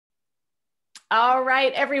All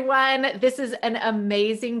right, everyone. This is an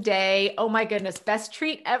amazing day. Oh my goodness. Best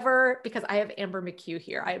treat ever because I have Amber McCue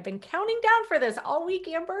here. I have been counting down for this all week,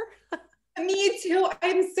 Amber. Me too.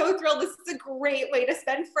 I'm so thrilled. This is a great way to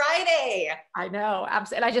spend Friday. I know.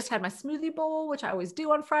 Absolutely. I just had my smoothie bowl, which I always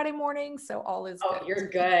do on Friday mornings. So all is good. Oh, you're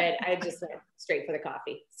good. I just went straight for the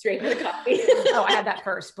coffee. Straight for the coffee. Oh, I had that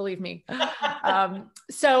first, believe me.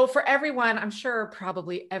 So for everyone, I'm sure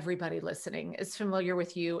probably everybody listening is familiar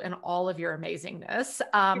with you and all of your amazingness.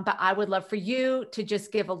 But I would love for you to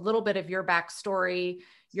just give a little bit of your backstory,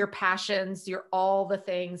 your passions, your all the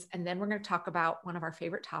things. And then we're going to talk about one of our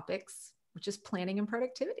favorite topics, which is planning and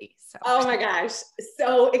productivity. So, oh my gosh,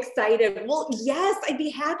 so excited. Well, yes, I'd be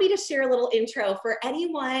happy to share a little intro for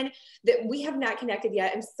anyone that we have not connected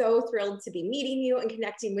yet. I'm so thrilled to be meeting you and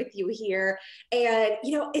connecting with you here. And,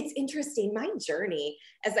 you know, it's interesting, my journey,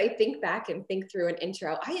 as I think back and think through an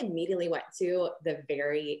intro, I immediately went to the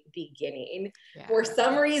very beginning for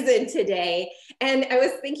some reason today. And I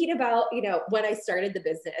was thinking about, you know, when I started the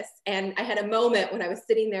business, and I had a moment when I was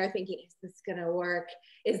sitting there thinking, is this going to work?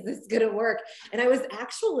 Is this going to work? And I was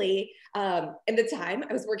actually, in the time,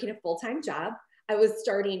 I was working a full-time job. I was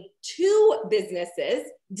starting 2 businesses,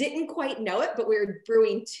 didn't quite know it, but we were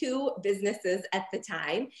brewing 2 businesses at the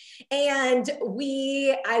time. And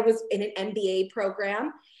I was in an MBA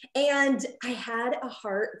program, and I had a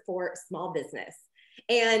heart for small business.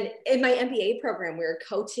 And in my MBA program, we were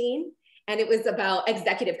coaching, and it was about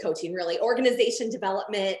executive coaching, really, organization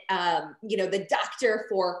development, you know, the doctor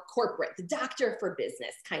for corporate, the doctor for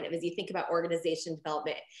business, kind of, as you think about organization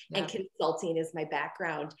development. And consulting is my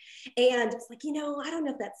background. And it's like, you know, I don't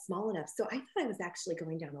know if that's small enough. So I thought I was actually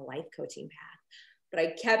going down a life coaching path, but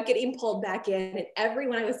I kept getting pulled back in. And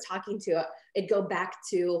everyone I was talking to, it'd go back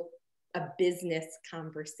to a business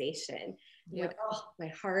conversation. Like, oh, my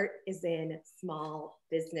heart is in small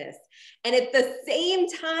business. And at the same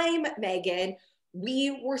time, Megan,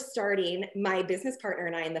 we were starting, my business partner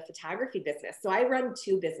and I, in the photography business. So I run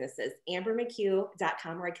 2 businesses,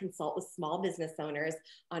 ambermccue.com, where I consult with small business owners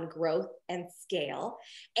on growth and scale.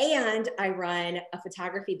 And I run a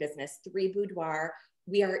photography business, 3 Boudoir.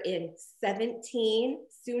 We are in 17,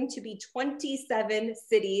 soon to be 27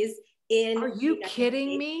 cities. Are you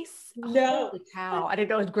kidding me? No. Holy cow. I didn't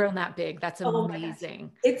know it had grown that big. That's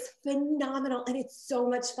amazing. It's phenomenal. And it's so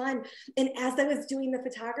much fun. And as I was doing the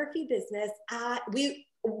photography business,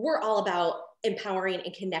 we're all about empowering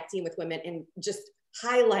and connecting with women and just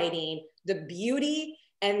highlighting the beauty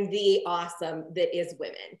and the awesome that is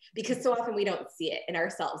women, because so often we don't see it in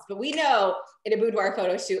ourselves, but we know in a boudoir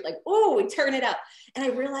photo shoot, like, oh, we turn it up. And I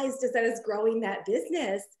realized as I was growing that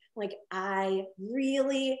business, like, I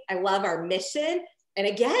love our mission. And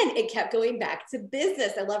again, it kept going back to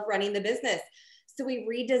business. I love running the business. So we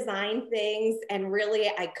redesigned things, and really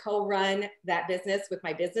I co-run that business with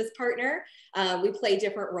my business partner. We play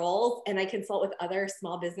different roles, and I consult with other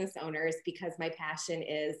small business owners because my passion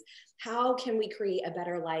is, how can we create a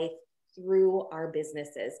better life through our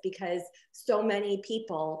businesses? Because so many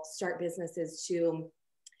people start businesses to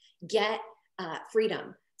get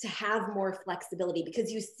freedom, to have more flexibility,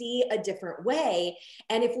 because you see a different way.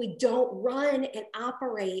 And if we don't run and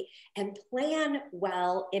operate and plan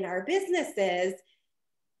well in our businesses,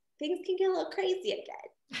 things can get a little crazy again.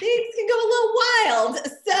 Things can go a little wild.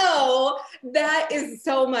 So that is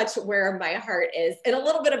so much where my heart is, and a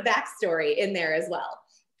little bit of backstory in there as well.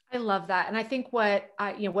 I love that. And I think what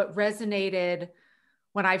resonated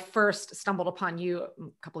when I first stumbled upon you a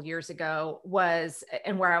couple of years ago was,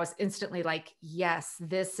 and where I was instantly like, yes,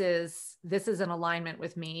 this is an alignment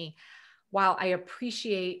with me. While I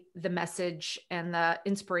appreciate the message and the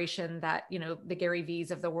inspiration that, you know, the Gary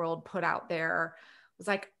V's of the world put out there, was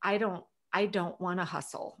like, I don't want to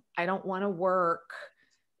hustle. I don't want to work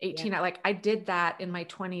 18. Like, I did that in my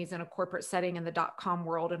 20s in a corporate setting in the .com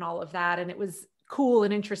world and all of that. And it was cool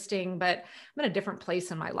and interesting, but I'm in a different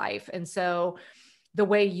place in my life. And so the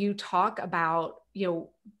way you talk about, you know,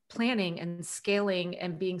 planning and scaling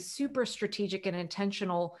and being super strategic and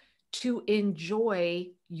intentional to enjoy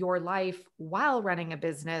your life while running a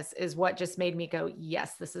business is what just made me go,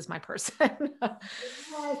 yes, this is my person.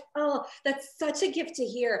 Yes. Oh, that's such a gift to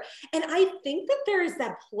hear. And I think that there is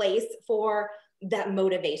that place for that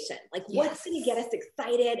motivation, like what's going to get us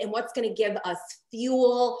excited and what's going to give us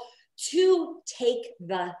fuel to take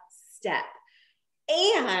the step.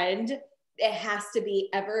 And it has to be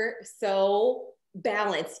ever so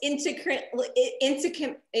balanced, there's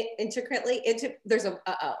a,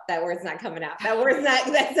 that word's not coming out. That word's not,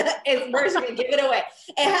 we're just gonna give it away.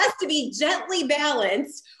 It has to be gently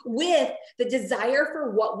balanced with the desire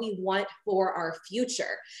for what we want for our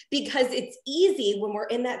future. Because it's easy when we're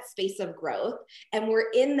in that space of growth and we're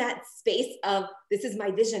in that space of, this is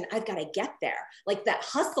my vision, I've got to get there. Like that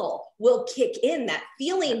hustle will kick in, that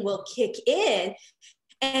feeling will kick in.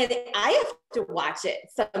 And I have to watch it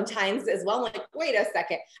sometimes as well. I'm like, wait a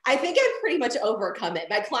second. I think I've pretty much overcome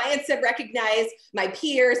it. My clients have recognized, my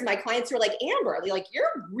peers, my clients were like, Amber, like,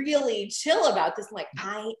 you're really chill about this. I'm like,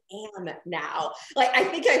 I am now. Like, I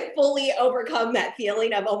think I fully overcome that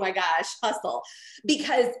feeling of, oh my gosh, hustle,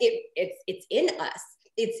 because it's in us.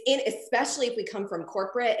 It's in, especially if we come from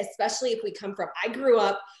corporate, especially if we come from, I grew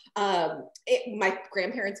up, my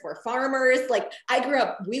grandparents were farmers. Like I grew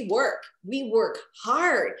up, we work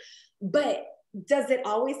hard, but does it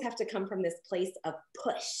always have to come from this place of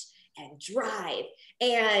push and drive?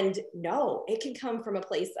 And no, it can come from a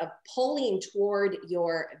place of pulling toward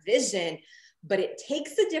your vision, but it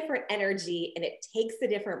takes a different energy and it takes a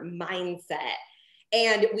different mindset.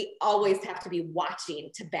 And we always have to be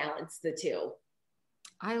watching to balance the two.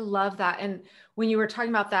 I love that. And when you were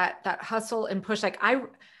talking about that hustle and push, like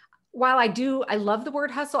while I love the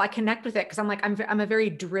word hustle, I connect with it because I'm like, I'm a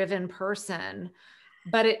very driven person,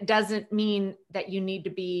 but it doesn't mean that you need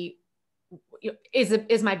to be,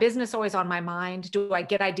 is my business always on my mind? Do I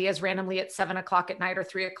get ideas randomly at 7:00 at night or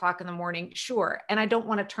 3:00 in the morning? Sure. And I don't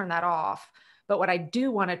want to turn that off. But what I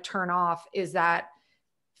do want to turn off is that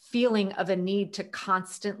feeling of a need to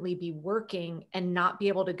constantly be working and not be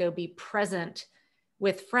able to go be present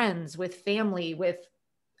with friends, with family,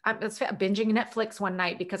 I'm binging Netflix one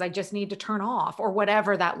night because I just need to turn off, or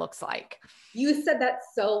whatever that looks like. You said that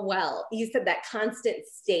so well. You said that constant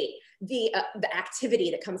state, the activity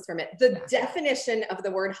that comes from it. The definition of the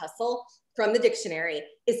word hustle from the dictionary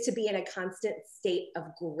is to be in a constant state of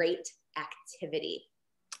great activity.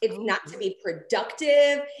 It's not to be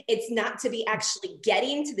productive. It's not to be actually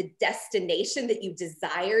getting to the destination that you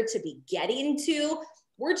desire to be getting to.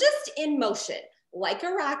 We're just in motion, like a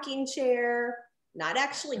rocking chair, not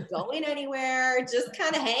actually going anywhere, just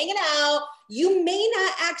kind of hanging out. You may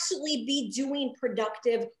not actually be doing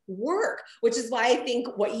productive work, which is why I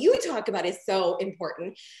think what you talk about is so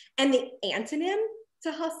important. And the antonym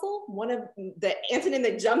to hustle, one of the antonym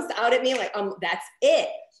that jumps out at me, like, that's it.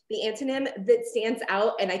 The antonym that stands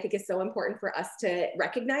out and I think is so important for us to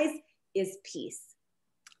recognize is peace.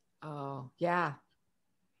 Oh, yeah.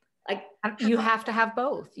 Like you have to have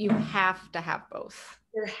both. You have to have both.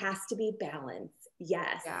 There has to be balance.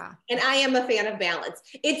 Yes. Yeah. And I am a fan of balance.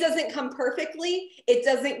 It doesn't come perfectly. It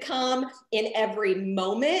doesn't come in every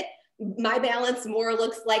moment. My balance more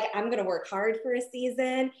looks like I'm going to work hard for a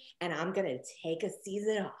season and I'm going to take a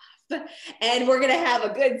season off and we're going to have a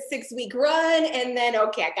good 6-week run. And then,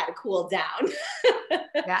 okay, I got to cool down.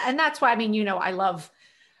 Yeah. And that's why, I mean,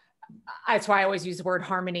 that's why I always use the word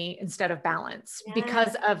harmony instead of balance,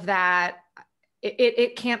 because of that.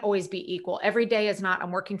 It can't always be equal. Every day is not,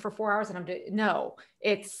 I'm working for 4 hours and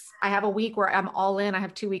I have a week where I'm all in. I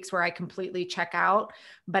have 2 weeks where I completely check out,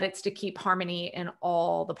 but it's to keep harmony in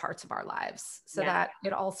all the parts of our lives so that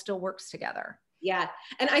it all still works together. Yeah.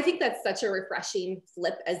 And I think that's such a refreshing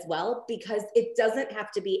flip as well, because it doesn't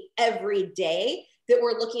have to be every day that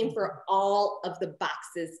we're looking for all of the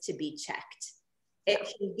boxes to be checked. It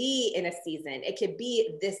can be in a season. It could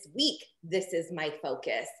be this week, this is my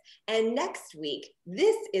focus. And next week,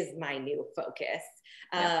 this is my new focus.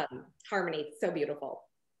 Harmony, so beautiful.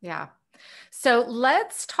 Yeah. So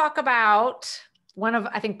let's talk about one of,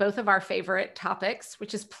 I think, both of our favorite topics,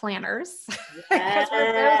 which is planners. Because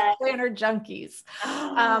we're both planner junkies.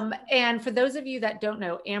 And for those of you that don't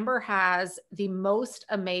know, Amber has the most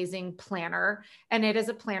amazing planner, and it is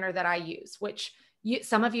a planner that I use, which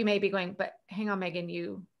some of you may be going, but hang on, Megan,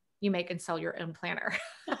 you make and sell your own planner.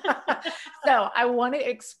 So I want to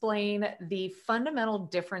explain the fundamental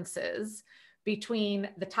differences between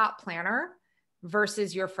the top planner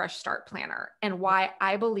versus your fresh start planner, and why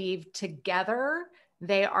I believe together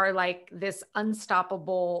they are like this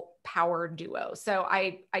unstoppable power duo. So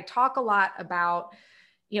I talk a lot about,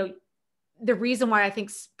 the reason why I think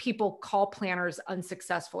people call planners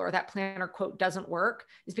unsuccessful, or that planner quote doesn't work,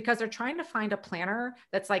 is because they're trying to find a planner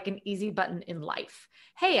that's like an easy button in life.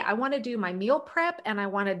 Hey, I want to do my meal prep and I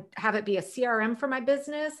want to have it be a CRM for my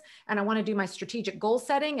business. And I want to do my strategic goal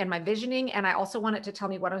setting and my visioning. And I also want it to tell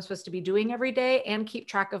me what I'm supposed to be doing every day and keep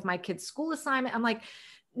track of my kids' school assignment. I'm like,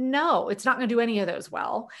 no, it's not going to do any of those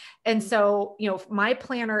well. And so, my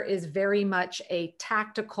planner is very much a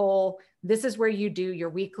tactical, this is where you do your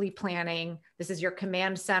weekly planning. This is your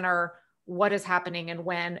command center. What is happening and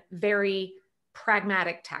when, very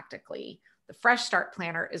pragmatic tactically. The Fresh Start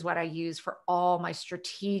Planner is what I use for all my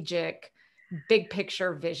strategic big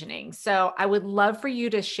picture visioning. So I would love for you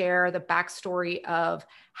to share the backstory of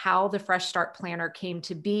how the Fresh Start Planner came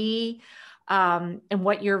to be, and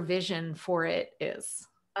what your vision for it is.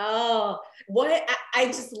 Oh, I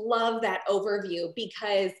just love that overview,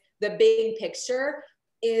 because the big picture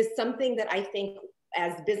is something that I think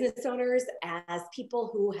as business owners, as people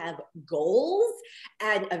who have goals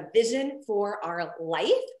and a vision for our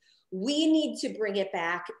life, we need to bring it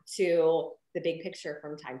back to the big picture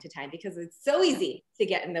from time to time, because it's so easy to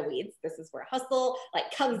get in the weeds. This is where hustle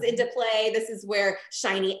comes into play. This is where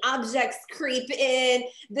shiny objects creep in.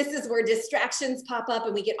 This is where distractions pop up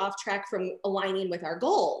and we get off track from aligning with our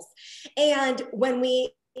goals. And when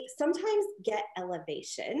we sometimes get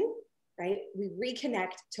elevation, right, we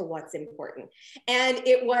reconnect to what's important. And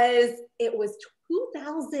it was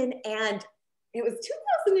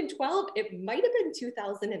 2012. It might have been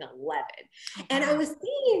 2011. And I was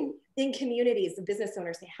seeing in communities of business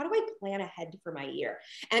owners say, how do I plan ahead for my year?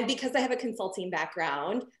 And because I have a consulting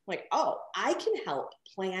background, I'm like, oh, I can help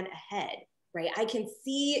plan ahead, right? I can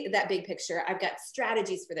see that big picture. I've got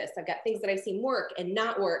strategies for this. I've got things that I've seen work and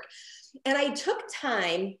not work. And I took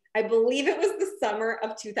time, I believe it was the summer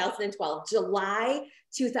of 2012, July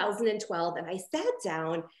 2012. And I sat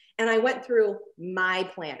down and I went through my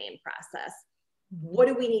planning process. What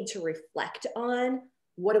do we need to reflect on?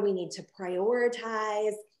 What do we need to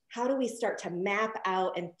prioritize? How do we start to map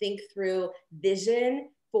out and think through vision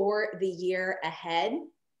for the year ahead?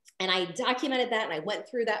 And I documented that and I went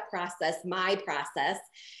through that process, my process,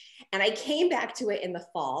 and I came back to it in the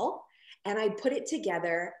fall and I put it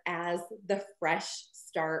together as the Fresh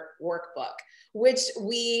Start Workbook, which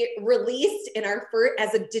we released in our first,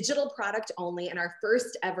 as a digital product only, in our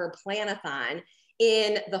first ever planathon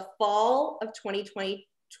in the fall of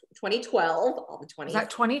 2012, all the 20s. Is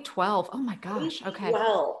that 2012? Oh my gosh. Okay.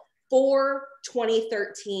 Well, for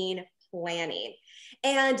 2013 planning.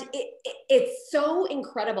 And it's so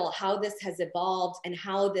incredible how this has evolved and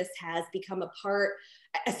how this has become a part.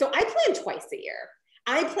 So I plan twice a year.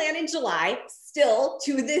 I plan in July, still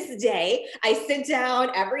to this day. I sit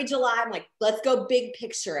down every July. I'm like, let's go big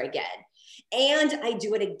picture again. And I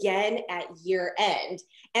do it again at year end.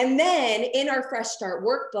 And then in our Fresh Start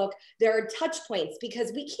Workbook, there are touch points,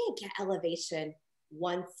 because we can't get elevation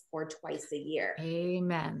once or twice a year.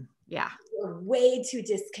 Amen. Yeah. We're way too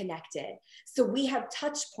disconnected. So we have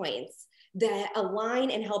touch points that align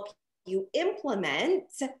and help you implement,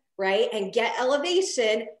 right? And get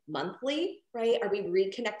elevation monthly, right? Are we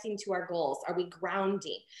reconnecting to our goals? Are we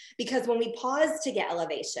grounding? Because when we pause to get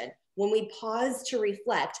elevation, when we pause to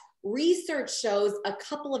reflect, research shows a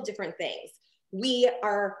couple of different things. We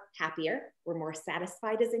are happier, we're more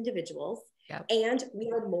satisfied as individuals, and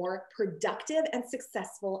we are more productive and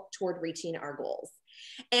successful toward reaching our goals.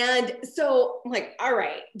 And so I'm like, all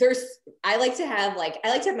right, I like to have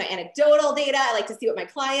my anecdotal data. I like to see what my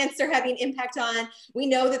clients are having impact on. We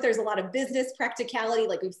know that there's a lot of business practicality.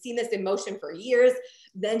 Like, we've seen this in motion for years.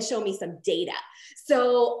 Then show me some data.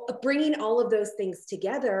 So bringing all of those things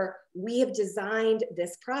together, we have designed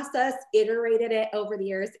this process, iterated it over the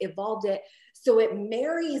years, evolved it. So it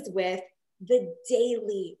marries with the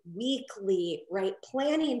daily, weekly, right,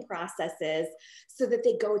 planning processes, so that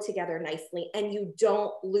they go together nicely and you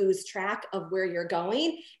don't lose track of where you're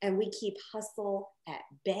going. And we keep hustle at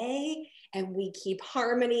bay and we keep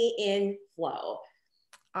harmony in flow.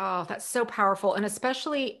 Oh, that's so powerful. And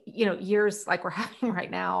especially, years like we're having right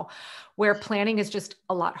now, where planning is just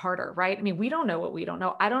a lot harder, right? I mean, we don't know what we don't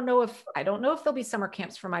know. I don't know if there'll be summer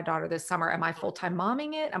camps for my daughter this summer. Am I full-time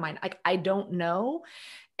momming it? I don't know.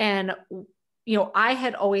 And, I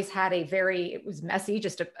had always had it was messy,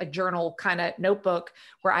 just a journal kind of notebook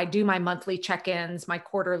where I do my monthly check-ins, my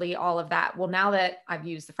quarterly, all of that. Well, now that I've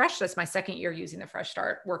used that's my second year using the Fresh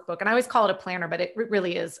Start Workbook. And I always call it a planner, but it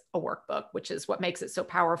really is a workbook, which is what makes it so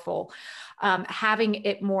powerful. Having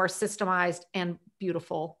it more systemized and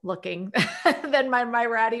beautiful looking than my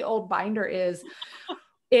ratty old binder is.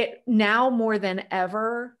 It now more than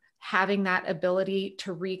ever, having that ability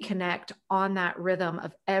to reconnect on that rhythm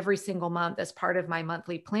of every single month as part of my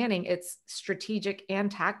monthly planning. It's strategic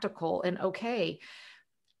and tactical. And okay,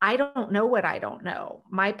 I don't know what I don't know.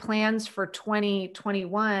 My plans for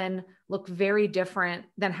 2021 look very different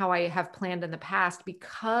than how I have planned in the past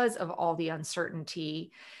because of all the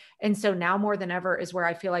uncertainty. And so now more than ever is where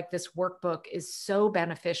I feel like this workbook is so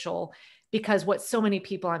beneficial, because what so many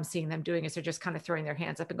people I'm seeing them doing is they're just kind of throwing their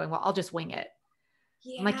hands up and going, well, I'll just wing it.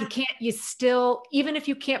 I'm like, Yeah. you still, even if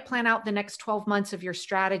you can't plan out the next 12 months of your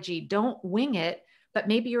strategy, don't wing it, but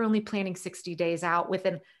maybe you're only planning 60 days out with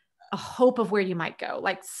a hope of where you might go,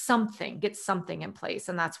 like get something in place.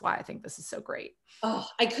 And that's why I think this is so great. Oh,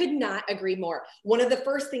 I could not agree more. One of the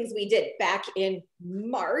first things we did back in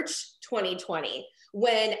March 2020,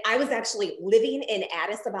 when I was actually living in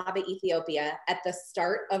Addis Ababa, Ethiopia at the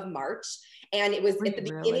start of March. And it was at the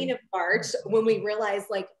beginning of March when we realized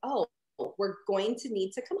like, oh, we're going to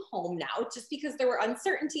need to come home now, just because there were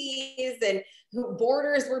uncertainties and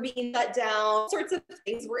borders were being shut down, sorts of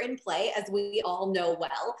things were in play, as we all know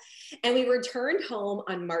well. And we returned home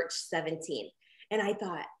on March 17th. And I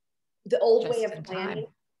thought, the old way of planning,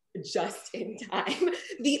 just in time,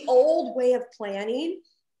 the old way of planning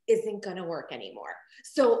isn't going to work anymore.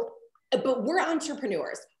 So, but we're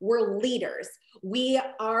entrepreneurs, we're leaders. We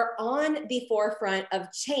are on the forefront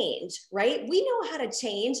of change, right? We know how to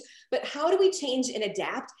change, but how do we change and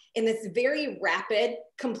adapt in this very rapid,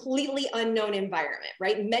 completely unknown environment,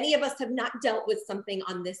 right? Many of us have not dealt with something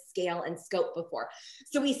on this scale and scope before.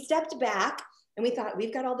 So we stepped back and we thought,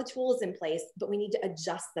 we've got all the tools in place, but we need to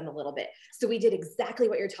adjust them a little bit. So we did exactly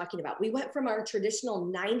what you're talking about. We went from our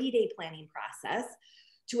traditional 90-day planning process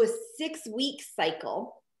to a 6-week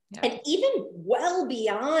cycle. Yeah. And even well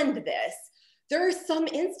beyond this, there are some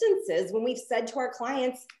instances when we've said to our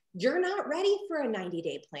clients, you're not ready for a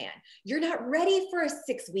 90-day plan. You're not ready for a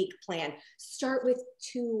 6-week plan. Start with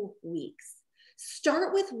 2 weeks.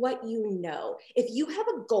 Start with what you know. If you have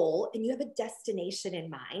a goal and you have a destination in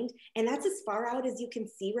mind, and that's as far out as you can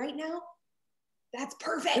see right now, that's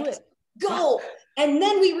perfect. Go. Yeah. And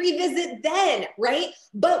then we revisit then, right?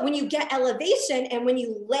 But when you get elevation and when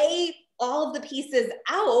you lay all of the pieces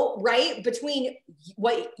out, right, between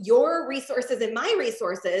what your resources and my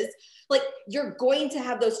resources, like you're going to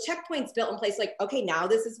have those checkpoints built in place. Like, okay, now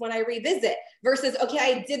this is when I revisit versus, okay,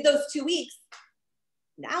 I did those 2 weeks.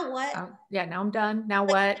 Now what? Yeah, now I'm done. Now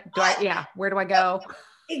what? Where do I go?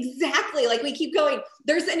 Exactly. Like we keep going.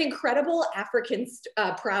 There's an incredible African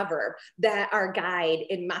proverb that our guide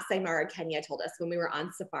in Masai Mara, Kenya told us when we were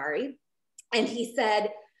on safari. And he said,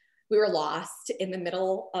 we were lost in the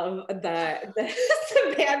middle of the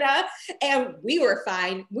savannah and we were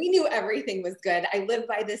fine. We knew everything was good. I live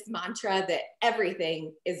by this mantra that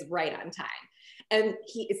everything is right on time. And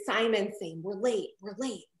Simon saying, we're late, we're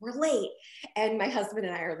late, we're late. And my husband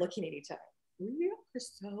and I are looking at each other. We are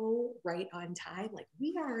so right on time. Like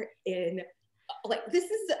we are in, like, this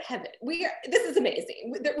is heaven. This is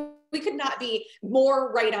amazing. We could not be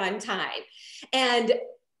more right on time. And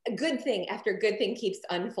a good thing after good thing keeps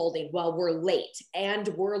unfolding while we're late and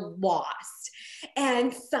we're lost.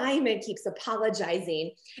 And Simon keeps apologizing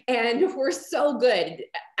and we're so good.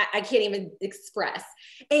 I can't even express.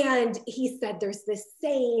 And he said, there's this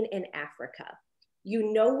saying in Africa,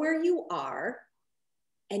 you know where you are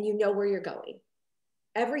and you know where you're going.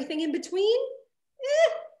 Everything in between,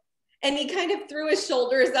 And he kind of threw his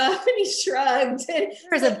shoulders up and he shrugged. And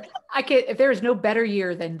if there is no better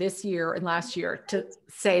year than this year and last year to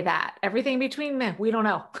say that. Everything in between, man, we don't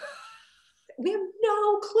know. We have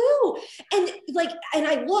no clue. And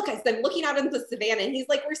I'm looking out into the savannah and he's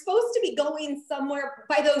like, we're supposed to be going somewhere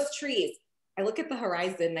by those trees. I look at the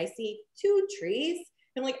horizon and I see 2 trees.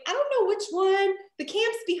 I'm like, I don't know which one. The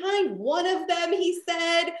camp's behind one of them, he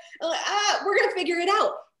said. I'm like, we're going to figure it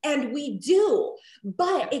out. And we do,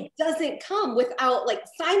 but it doesn't come without, like,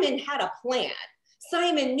 Simon had a plan.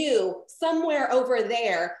 Simon knew somewhere over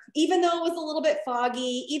there, even though it was a little bit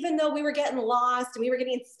foggy, even though we were getting lost and we were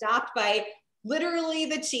getting stopped by literally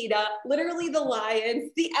the cheetah, literally the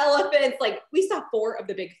lions, the elephants. Like we saw 4 of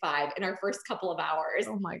the big 5 in our first couple of hours.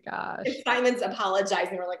 Oh my gosh. And Simon's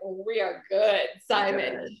apologizing. We're like, well, we are good,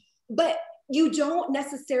 Simon. Good. But you don't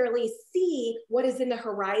necessarily see what is in the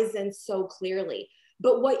horizon so clearly.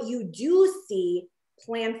 But what you do see,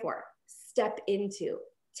 plan for, step into,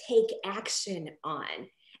 take action on.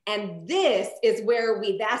 And this is where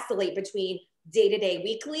we vacillate between day-to-day,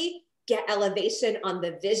 weekly, get elevation on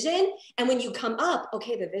the vision. And when you come up,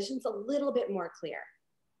 okay, the vision's a little bit more clear.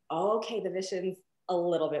 Okay, the vision's a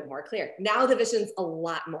little bit more clear. Now the vision's a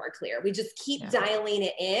lot more clear. We just keep dialing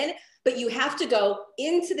it in, but you have to go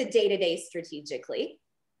into the day-to-day strategically,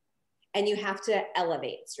 and you have to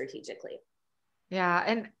elevate strategically. Yeah.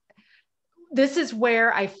 And this is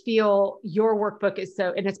where I feel your workbook is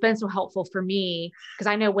and it's been so helpful for me,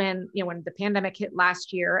 because I know when the pandemic hit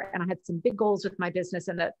last year and I had some big goals with my business,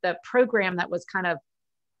 and the program that was kind of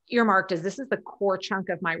earmarked as this is the core chunk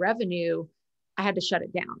of my revenue, I had to shut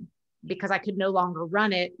it down because I could no longer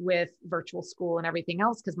run it with virtual school and everything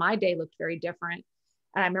else, because my day looked very different.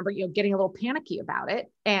 And I remember, getting a little panicky about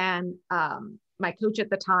it. And my coach at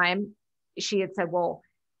the time, she had said, well,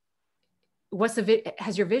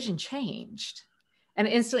 has your vision changed? And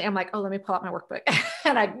instantly I'm like, oh, let me pull out my workbook.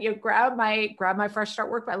 And I grab my Fresh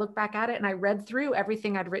Start workbook. I look back at it and I read through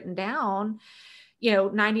everything I'd written down,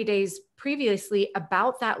 90 days previously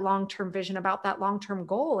about that long-term vision, about that long-term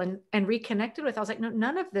goal, and reconnected with. I was like, no,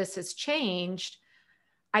 none of this has changed.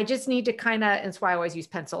 I just need to and that's why I always use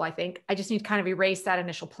pencil. I think I just need to kind of erase that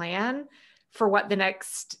initial plan for what the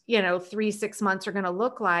next, 3-6 months are going to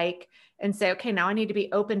look like, and say, okay, now I need to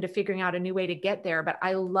be open to figuring out a new way to get there. But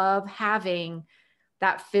I love having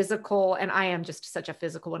that physical, and I am just such a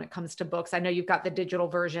physical when it comes to books. I know you've got the digital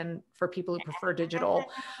version for people who prefer digital,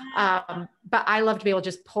 but I love to be able to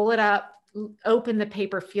just pull it up, open the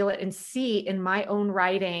paper, feel it, and see in my own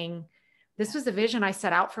writing, this was the vision I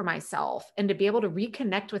set out for myself. And to be able to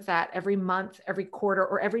reconnect with that every month, every quarter,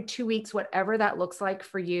 or every 2 weeks, whatever that looks like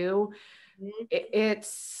for you,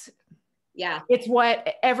 it's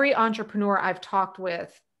what every entrepreneur I've talked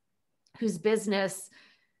with whose business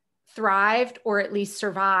thrived or at least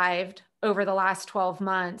survived over the last 12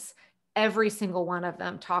 months, every single one of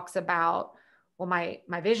them talks about, well,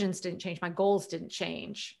 my visions didn't change. My goals didn't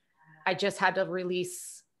change. I just had to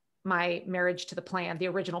release my marriage to the plan, the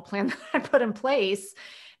original plan that I put in place,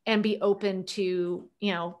 and be open to,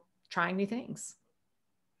 trying new things.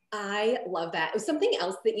 I love that. It was something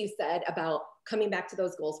else that you said about coming back to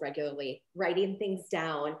those goals regularly, writing things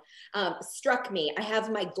down, struck me. I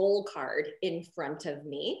have my goal card in front of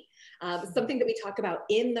me. Something that we talk about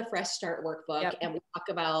in the Fresh Start workbook, and we talk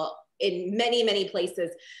about in many, many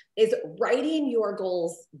places, is writing your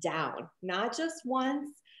goals down, not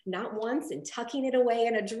once and tucking it away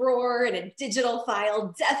in a drawer in a digital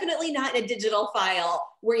file, definitely not in a digital file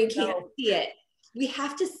where you can't see it. We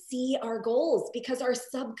have to see our goals because our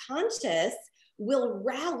subconscious will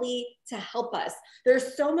rally to help us.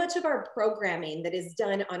 There's so much of our programming that is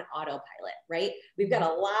done on autopilot, right? We've got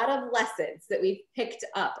a lot of lessons that we've picked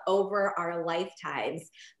up over our lifetimes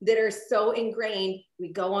that are so ingrained,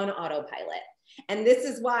 we go on autopilot. And this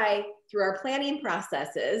is why through our planning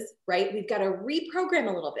processes, right, we've got to reprogram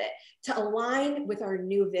a little bit to align with our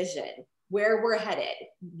new vision, where we're headed,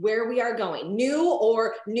 where we are going,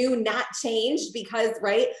 new, not changed because,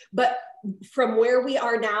 right? But from where we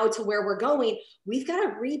are now to where we're going, we've got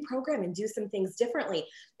to reprogram and do some things differently.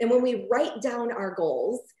 And when we write down our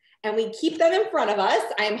goals and we keep them in front of us,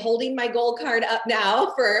 I'm holding my goal card up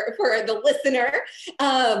now for the listener,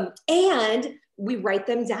 and we write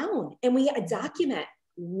them down and we document,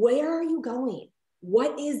 where are you going?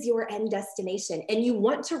 What is your end destination? And you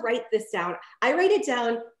want to write this down. I write it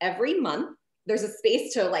down every month. There's a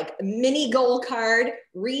space to mini goal card,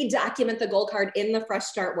 re-document the goal card in the Fresh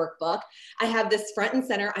Start workbook. I have this front and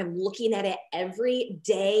center. I'm looking at it every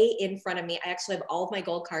day in front of me. I actually have all of my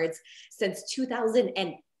goal cards since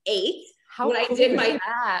 2008. How when cool I did my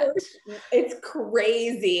first, it's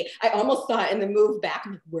crazy. I almost saw it in the move back.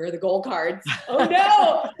 Where are the goal cards? Oh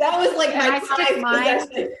no, that was like my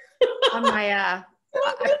possession. On my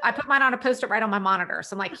I put mine on a post-it right on my monitor.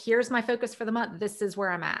 So I'm like, here's my focus for the month. This is where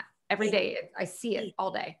I'm at every day. I see it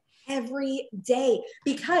all day. Every day.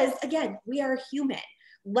 Because again, we are human.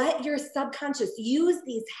 Let your subconscious use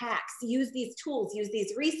these hacks, use these tools, use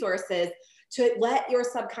these resources to let your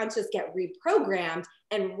subconscious get reprogrammed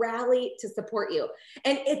and rally to support you.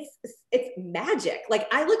 And it's magic. Like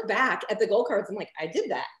I look back at the goal cards, I'm like, I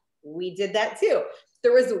did that. We did that too.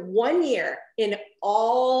 There was 1 year in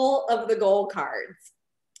all of the goal cards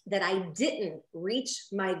that I didn't reach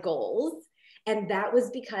my goals. And that was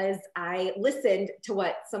because I listened to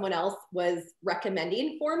what someone else was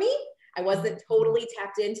recommending for me. I wasn't totally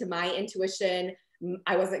tapped into my intuition.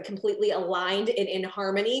 I wasn't completely aligned and in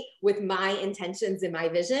harmony with my intentions and my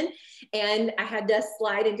vision. And I had to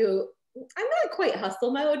slide into, I'm not quite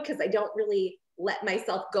hustle mode because I don't really let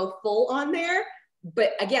myself go full on there.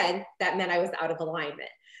 But again, that meant I was out of alignment.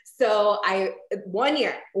 So 1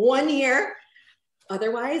 year,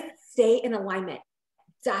 otherwise stay in alignment,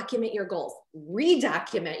 document your goals,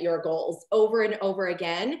 redocument your goals over and over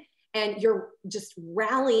again. And you're just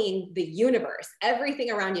rallying the universe. Everything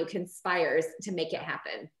around you conspires to make it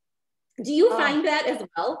happen. Do you find that as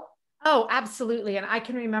well? Oh, absolutely. And I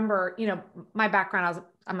can remember, my background,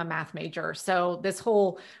 I'm a math major. So this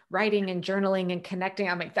whole writing and journaling and connecting,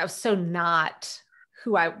 that was so not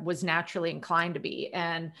who I was naturally inclined to be.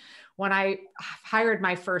 And when I hired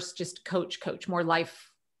my first just coach, more life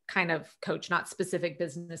kind of coach, not specific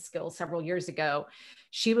business skills several years ago,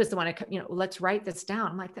 she was the one, let's write this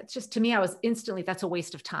down. I'm like, that's just, to me, I was instantly, that's a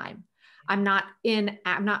waste of time. I'm not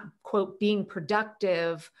quote, being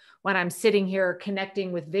productive when I'm sitting here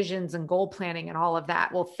connecting with visions and goal planning and all of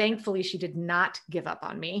that. Well, thankfully, she did not give up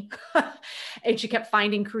on me. And she kept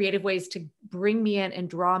finding creative ways to bring me in and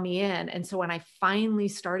draw me in. And so when I finally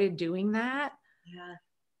started doing that, Yeah.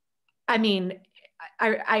 I mean,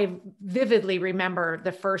 I vividly remember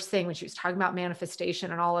the first thing when she was talking about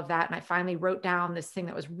manifestation and all of that. And I finally wrote down this thing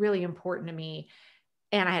that was really important to me.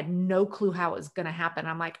 And I had no clue how it was going to happen.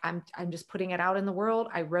 I'm like, I'm just putting it out in the world.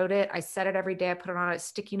 I wrote it. I said it every day. I put it on a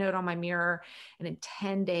sticky note on my mirror. And in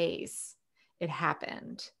 10 days, it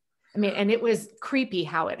happened. I mean, and it was creepy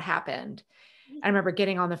how it happened. I remember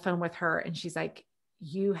getting on the phone with her and she's like,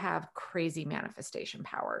 you have crazy manifestation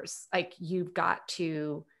powers. Like, you've got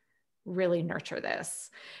to really nurture this.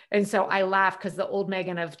 And so I laugh because the old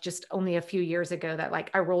Megan of just only a few years ago that like,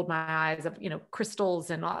 I rolled my eyes of, crystals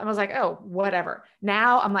and all, I was like, oh, whatever.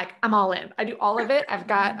 Now I'm like, I'm all in. I do all of it. I've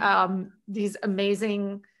got these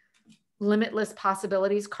amazing limitless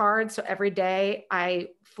possibilities cards. So every day I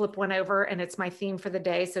flip one over and it's my theme for the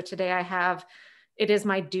day. So today I have, it is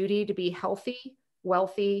my duty to be healthy,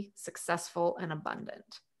 wealthy, successful, and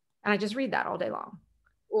abundant. And I just read that all day long.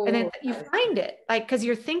 And then you find it, like, because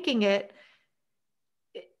you're thinking it,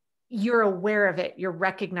 you're aware of it, you're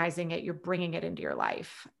recognizing it, you're bringing it into your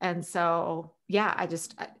life. And so, yeah,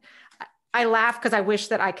 I laugh because I wish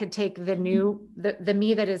that I could take the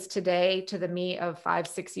me that is today to the me of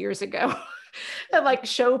 5-6 years ago and like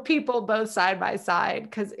show people both side by side,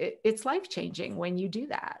 because it's life-changing when you do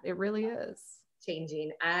that. It really is.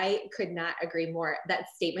 Changing. I could not agree more. That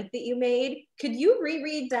statement that you made, could you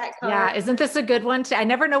reread that card? Yeah. Isn't this a good one? I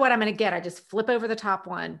never know what I'm going to get. I just flip over the top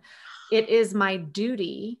one. It is my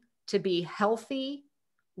duty to be healthy,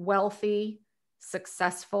 wealthy,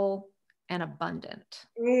 successful, and abundant.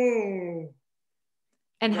 And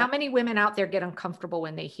how many women out there get uncomfortable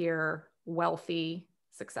when they hear wealthy,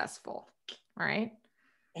 successful, right?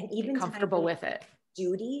 And even comfortable with it.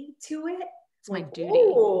 Duty to it. It's my duty.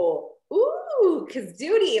 Ooh, because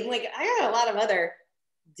duty, I'm like, I got a lot of other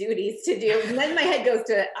duties to do. And then my head goes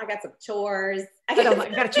to, I got some chores. I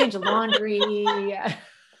got to change the laundry.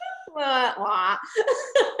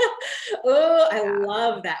 Oh, I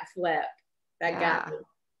love that flip. That got me.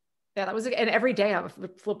 Yeah, that was, and every day I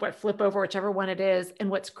would flip over whichever one it is. And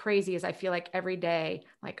what's crazy is I feel like every day,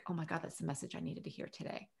 like, oh my God, that's the message I needed to hear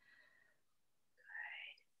today.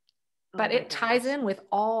 Good. But it ties in with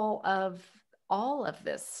all of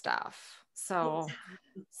this stuff. So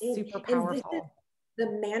super powerful. The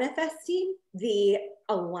manifesting, the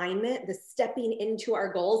alignment, the stepping into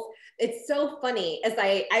our goals. It's so funny. As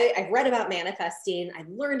I read about manifesting, I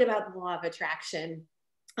learned about the law of attraction.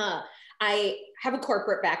 I have a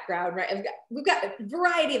corporate background, right? We've got a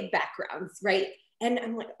variety of backgrounds, right? And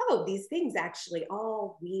I'm like, oh, these things actually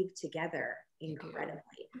all weave together incredibly.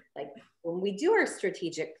 Like when we do our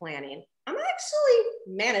strategic planning, I'm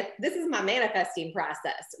actually, this is my manifesting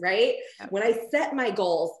process, right? Yep. When I set my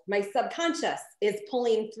goals, my subconscious is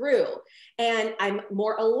pulling through and I'm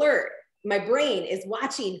more alert. My brain is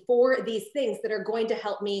watching for these things that are going to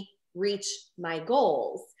help me reach my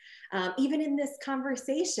goals. Even in this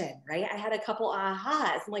conversation, right? I had a couple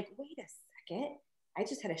ahas. I'm like, wait a second. I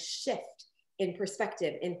just had a shift in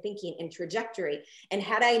perspective, in thinking, in trajectory. And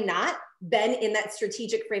had I not been in that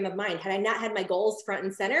strategic frame of mind, had I not had my goals front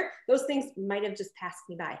and center, those things might have just passed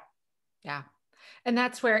me by. Yeah. And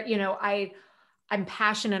that's where, I'm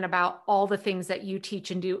passionate about all the things that you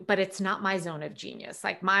teach and do, but it's not my zone of genius.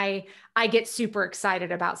 Like I get super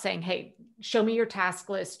excited about saying, hey, show me your task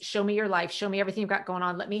list, show me your life, show me everything you've got going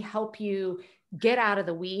on. Let me help you get out of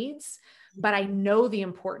the weeds, but I know the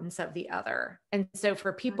importance of the other. And so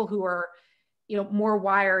for people who are, more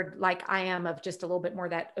wired like I am, of just a little bit more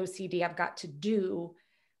that OCD I've got to do,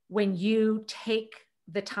 when you take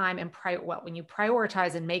the time and when you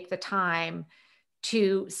prioritize and make the time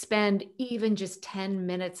to spend even just 10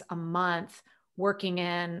 minutes a month working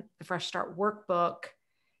in the Fresh Start workbook,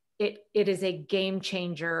 it is a game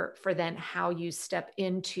changer for then how you step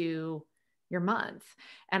into your month.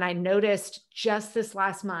 And I noticed just this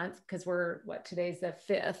last month, because today's the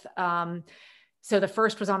 5th. So the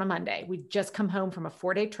first was on a Monday. We'd just come home from a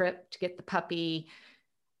 4-day trip to get the puppy.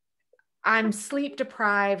 I'm sleep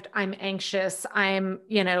deprived. I'm anxious. I'm,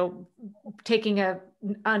 taking a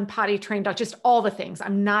unpotty trained dog, just all the things.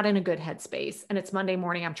 I'm not in a good headspace. And it's Monday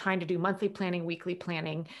morning. I'm trying to do monthly planning, weekly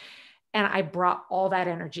planning. And I brought all that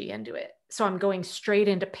energy into it. So I'm going straight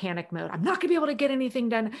into panic mode. I'm not going to be able to get anything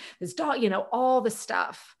done. This dog, all the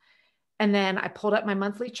stuff. And then I pulled up my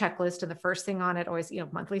monthly checklist, and the first thing on it always,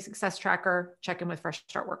 monthly success tracker, check in with Fresh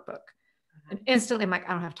Start workbook. And instantly I'm like,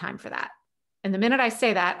 I don't have time for that. And the minute I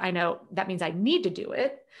say that, I know that means I need to do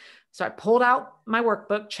it. So I pulled out my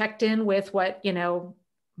workbook, checked in with what,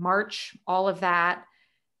 March, all of that.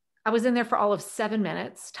 I was in there for all of 7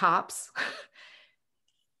 minutes tops.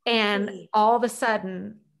 And all of a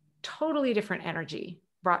sudden, totally different energy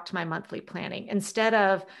brought to my monthly planning. Instead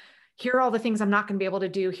of, here are all the things I'm not going to be able to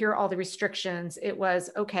do, here are all the restrictions, it was,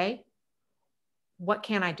 okay, what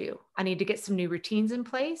can I do? I need to get some new routines in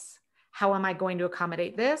place. How am I going to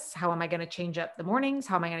accommodate this? How am I going to change up the mornings?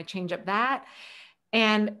 How am I going to change up that?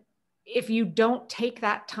 And if you don't take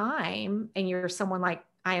that time and you're someone like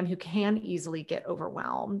I am who can easily get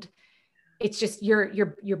overwhelmed, it's just,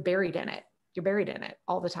 you're buried in it. You're buried in it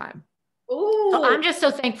all the time. Ooh. So I'm just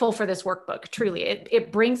so thankful for this workbook. Truly,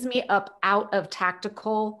 it brings me up out of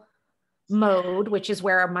tactical mode, which is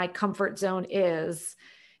where my comfort zone is,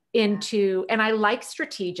 into, and I like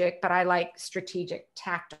strategic, but I like strategic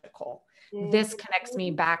tactical. This connects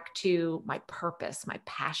me back to my purpose, my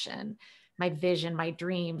passion, my vision, my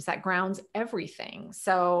dreams, that grounds everything.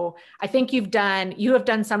 So I think you have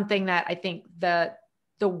done something that I think the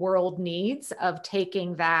world needs, of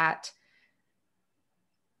taking that,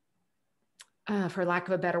 for lack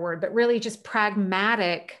of a better word, but really just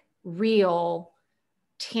pragmatic, real,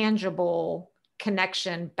 tangible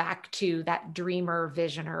connection back to that dreamer,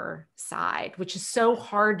 visioner side, which is so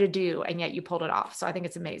hard to do. And yet you pulled it off. So I think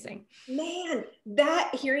it's amazing. Man,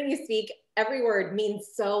 that hearing you speak, every word means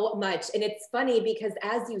so much. And it's funny because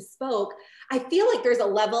as you spoke, I feel like there's a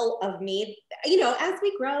level of me, as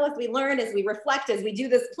we grow, as we learn, as we reflect, as we do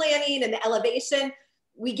this planning and the elevation,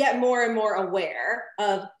 we get more and more aware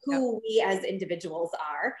of who we as individuals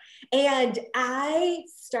are. And I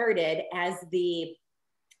started as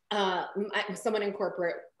someone in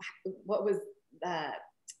corporate,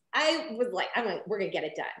 I was like, we're going to get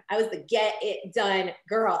it done. I was the get it done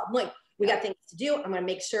girl. I'm like, we got things to do. I'm going to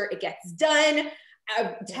make sure it gets done.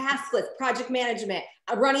 Task list, project management,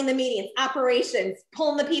 running the meetings, operations,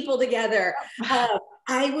 pulling the people together.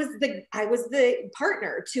 I was the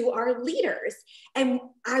partner to our leaders, and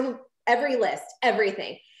every list,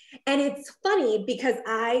 everything. And it's funny because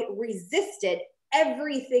I resisted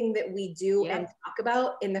everything that we do and talk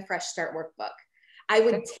about in the Fresh Start workbook. I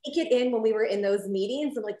would take it in when we were in those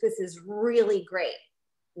meetings. I'm like, this is really great.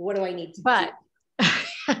 What do I need to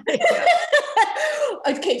do?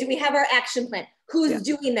 Okay, do we have our action plan? Who's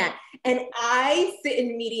doing that? And I sit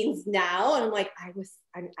in meetings now and I'm like,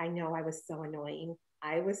 I know I was so annoying.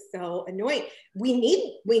 I was so annoying. We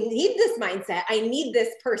need this mindset. I need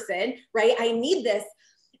this person, right? I need this.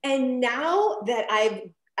 And now that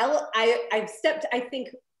I've stepped, I think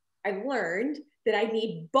I've learned that I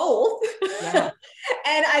need both. Yeah.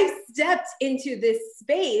 And I stepped into this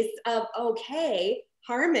space of, okay,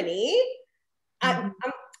 harmony. Mm-hmm.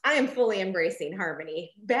 I am fully embracing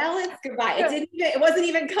harmony. Balance, goodbye. It wasn't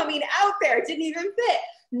even coming out there. It didn't even fit.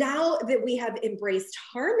 Now that we have embraced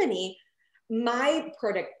harmony, my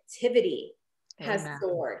productivity has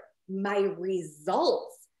soared. My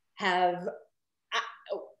results have,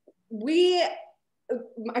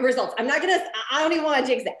 my results. I don't even want to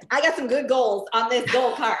jinx it. I got some good goals on this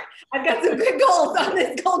goal card. I've got some good goals on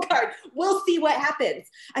this goal card. We'll see what happens.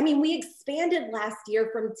 I mean, we expanded last year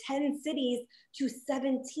from 10 cities to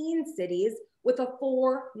 17 cities with a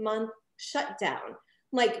 4-month shutdown.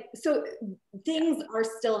 So things are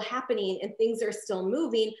still happening and things are still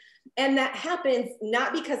moving. And that happens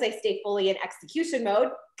not because I stay fully in execution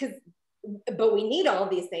mode, but we need all of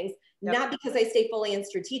these things, not because I stay fully in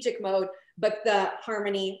strategic mode, but the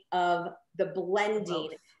harmony of the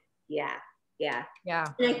blending. Yeah. And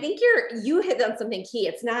I think you hit on something key.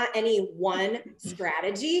 It's not any one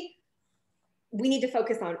strategy. We need to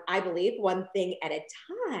focus on, I believe, one thing at a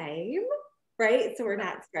time, right? So we're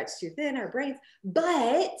not stretched too thin, our brains,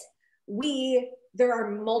 but there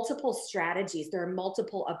are multiple strategies. There are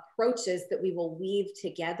multiple approaches that we will weave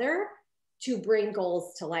together to bring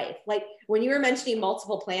goals to life. Like when you were mentioning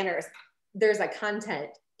multiple planners, there's a content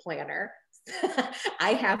planner.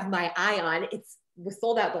 I have my eye on. It was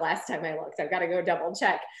sold out the last time I looked. I've got to go double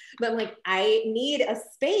check. But I need a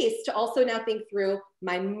space to also now think through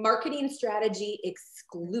my marketing strategy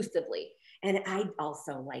exclusively. And I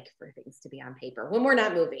also like for things to be on paper when we're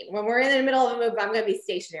not moving. When we're in the middle of a move, I'm going to be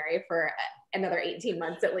stationary for another 18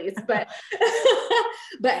 months at least. But,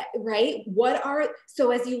 right? So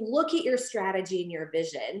as you look at your strategy and your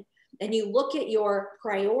vision, and you look at your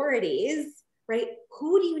priorities, right?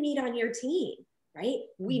 Who do you need on your team, right?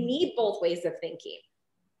 We need both ways of thinking.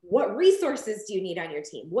 What resources do you need on your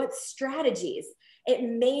team? What strategies? It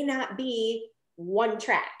may not be one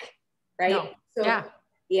track, right? No. So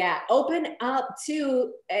Yeah, open up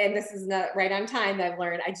to, and this is not right on time that I've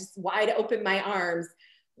learned, I just wide open my arms.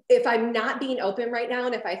 If I'm not being open right now,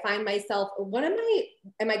 and if I find myself,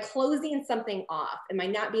 am I closing something off? Am I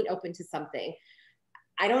not being open to something?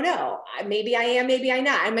 I don't know. Maybe I am, maybe I'm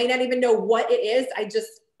not. I might not even know what it is. I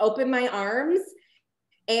just open my arms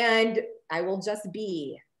and I will just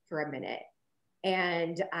be for a minute.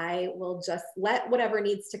 And I will just let whatever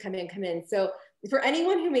needs to come in, come in. So for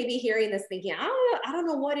anyone who may be hearing this thinking, I don't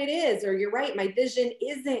know what it is, or you're right, my vision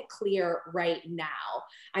isn't clear right now.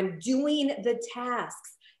 I'm doing the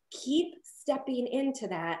tasks. Keep stepping into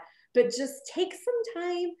that, but just take some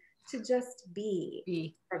time to just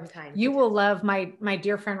be from time You to will time. love my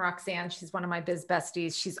dear friend Roxanne. She's one of my biz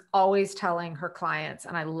besties. She's always telling her clients,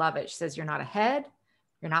 and I love it. She says, you're not ahead,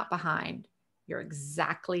 you're not behind. You're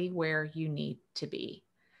exactly where you need to be.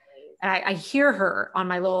 And I hear her on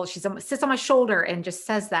my little, she sits on my shoulder and just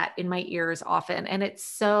says that in my ears often. And it's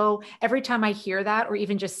so, every time I hear that, or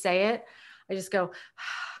even just say it, I just go,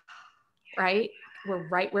 right? We're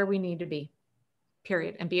right where we need to be,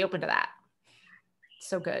 period. And be open to that.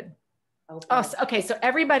 So good. Oh, okay. So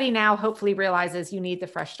everybody now hopefully realizes you need the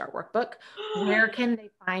Fresh Start Workbook. Where can they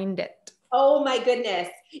find it? Oh my goodness.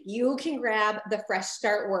 You can grab the Fresh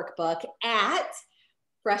Start Workbook at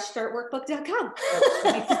freshstartworkbook.com.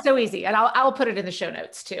 It's so easy. And I'll put it in the show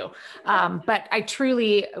notes too. But I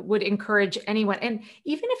truly would encourage anyone. And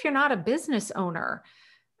even if you're not a business owner,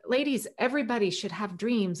 ladies, everybody should have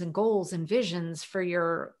dreams and goals and visions for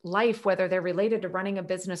your life, whether they're related to running a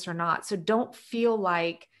business or not. So don't feel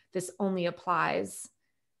like this only applies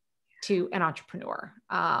to an entrepreneur.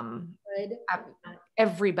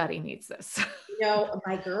 Everybody needs this. You know,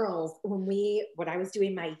 my girls, when I was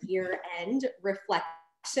doing my year-end reflections,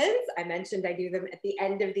 I mentioned I do them at the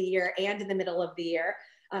end of the year and in the middle of the year.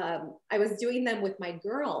 I was doing them with my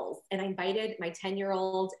girls, and I invited my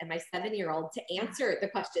 10-year-old and my 7-year-old to answer the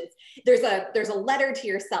questions. There's a letter to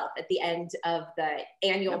yourself at the end of the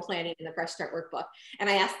annual planning in the Fresh Start Workbook. And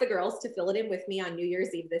I asked the girls to fill it in with me on New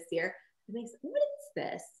Year's Eve this year. And they said, what is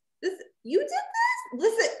this? You did this?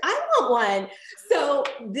 Listen, I want one. So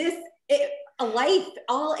a life,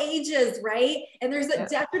 all ages, right? And there's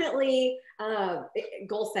definitely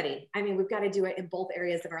goal setting. I mean, we've got to do it in both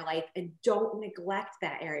areas of our life, and don't neglect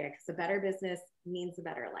that area, because a better business means a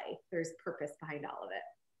better life. There's purpose behind all of it.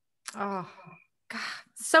 Oh, God,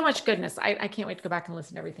 so much goodness. I can't wait to go back and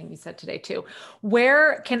listen to everything you said today too.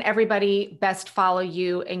 Where can everybody best follow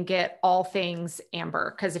you and get all things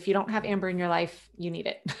Amber? Because if you don't have Amber in your life, you need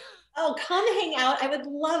it. Oh, come hang out. I would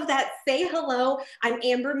love that. Say hello. I'm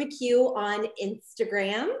Amber McCue on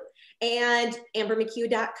Instagram and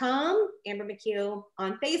ambermccue.com, Amber McCue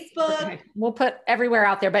on Facebook. Okay. We'll put everywhere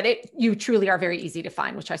out there, but you truly are very easy to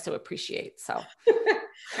find, which I so appreciate. So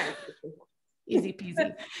easy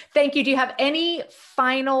peasy. Thank you. Do you have any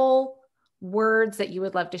final words that you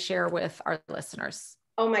would love to share with our listeners?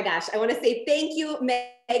 Oh my gosh. I want to say thank you,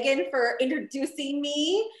 Megan, for introducing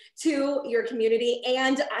me to your community,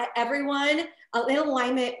 and everyone in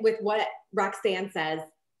alignment with what Roxanne says.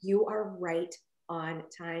 You are right on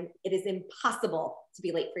time. It is impossible to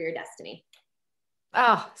be late for your destiny.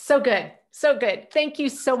 Oh, so good. So good. Thank you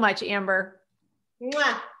so much, Amber.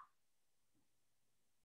 Mwah.